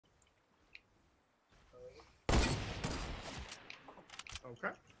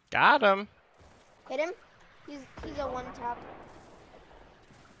Okay. Got him. Hit him. He's a one tap.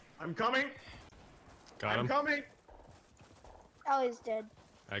 I'm coming. Got him. I'm coming. Oh, he's dead.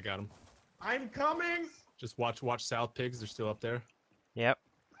 I got him. I'm coming. Just watch South Pigs. They're still up there. Yep.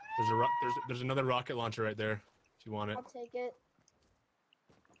 There's another rocket launcher right there. If you want it. I'll take it.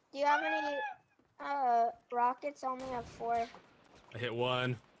 Do you have any rockets? I only have 4. I hit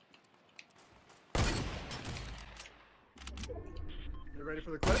one. You ready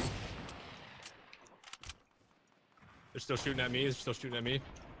for the clip? They're still shooting at me. They're still shooting at me.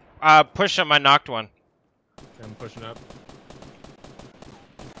 Push him. I knocked one. Okay, I'm pushing up.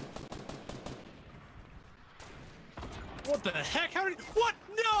 What the heck? How did? What?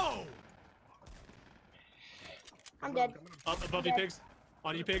 No! I'm dead. Up above you, pigs.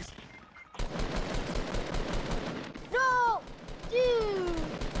 On you, pigs. No! Dude!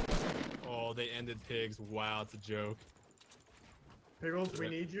 Oh, they ended pigs. Wow, it's a joke. Piggles, we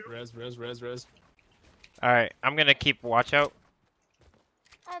need you. Res. All right. I'm gonna keep watch out.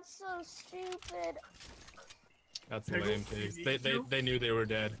 That's so stupid. That's Piggles, lame, we pigs. need you. They knew they were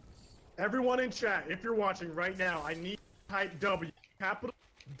dead. Everyone in chat, if you're watching right now, I need type W, capital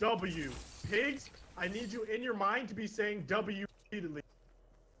W. Pigs, I need you in your mind to be saying W repeatedly.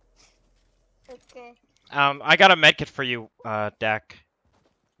 Okay. I got a medkit for you, Dak.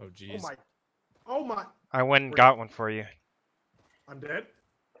 Oh, jeez. Oh my. I went and got one for you. I'm dead.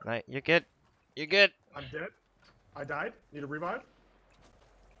 Right, you're good. You're good. I'm dead. I died. Need a revive?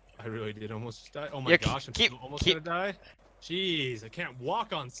 I really did almost die. Oh my Yeah, gosh, I'm still almost gonna die. Jeez, I can't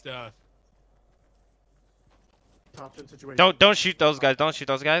walk on stuff. Top 10 situation. Don't shoot those guys. Don't shoot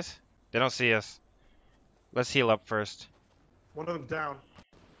those guys. They don't see us. Let's heal up first. One of them down.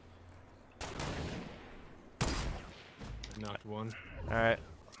 I knocked one. All right.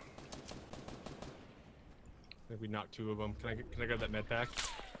 I think we knocked 2 of them. Can I grab that med pack?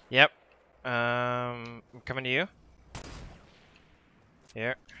 Yep. I'm coming to you.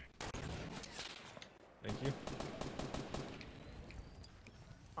 Here. Thank you.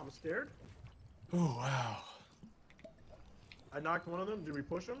 I'm scared. Oh wow. I knocked one of them. Did we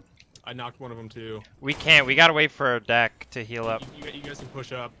push them? I knocked one of them too. We can't. We gotta wait for Dak to heal up. You guys can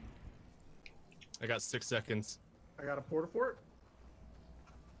push up. I got 6 seconds. I got a porta fort.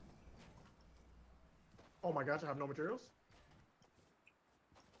 Oh my gosh, I have no materials.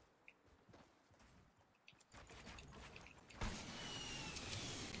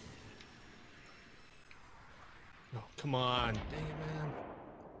 Oh, come on. Dang it, man.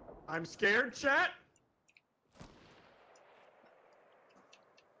 I'm scared, chat.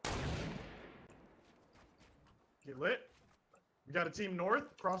 Get lit. We got a team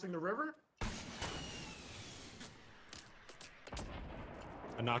north crossing the river.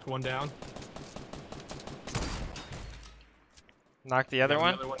 I knocked one down. Knock the other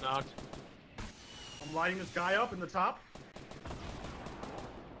one. The other one knocked. I'm lighting this guy up in the top.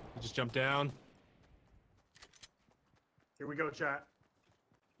 He just jumped down. Here we go, chat.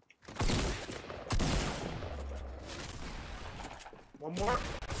 One more.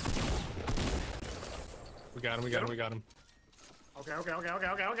 We got him. We got him. Okay.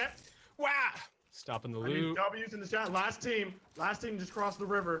 Wow! Stopping the I need loot. W's in the chat. Last team just crossed the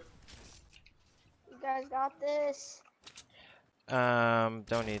river. You guys got this.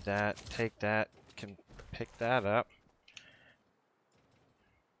 Don't need that. Take that. Can pick that up.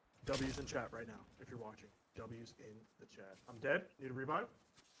 W's in chat right now, if you're watching. W's in the chat. I'm dead. Need a revive?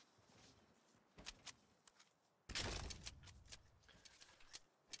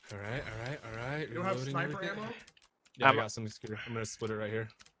 All right. You don't have Reloading sniper everything. ammo? Yeah, I got some Scooter. I'm gonna split it right here.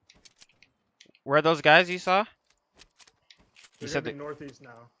 Where are those guys you saw? They're said heading northeast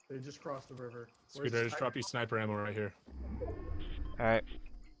now. They just crossed the river. Where's Scooter, I just the dropped you sniper ammo right here. All right.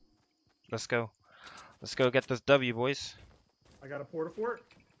 Let's go. Let's go get this W, boys. I got a porta fort.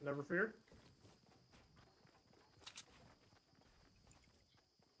 Never fear.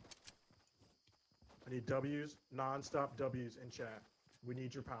 I need W's, non-stop W's in chat. We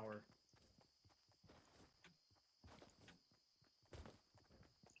need your power.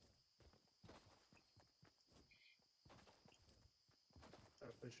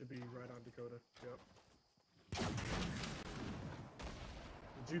 They should be right on Dakota. Yep.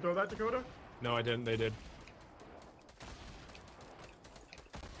 Did you throw that, Dakota? No, I didn't. They did.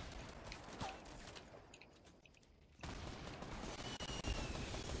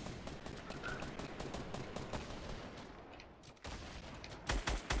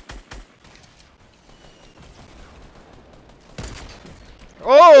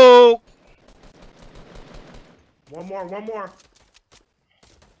 Oh! One more.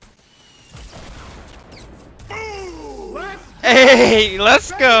 Let's go! Hey, let's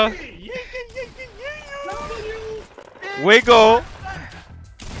go. Baby! W is Wiggle.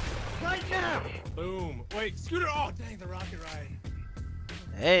 right now. Boom. Wait, Scooter. Oh, dang, the rocket ride.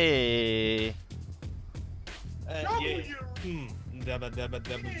 Hey. Yeah. W. W.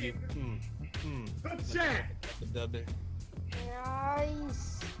 The chat. W.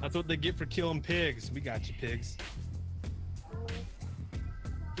 Nice. That's what they get for killing pigs. We got you, pigs.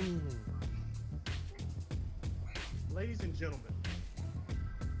 Ladies and gentlemen,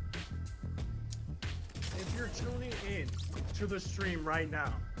 if you're tuning in to the stream right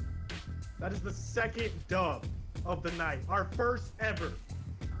now, that is the second dub of the night. Our first ever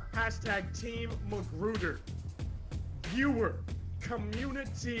hashtag Team Magruder viewer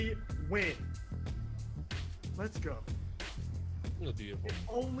community win. Let's go. That's beautiful. It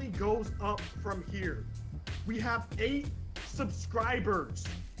only goes up from here. We have 8 subscribers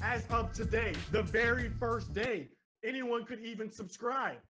as of today, the very first day anyone could even subscribe.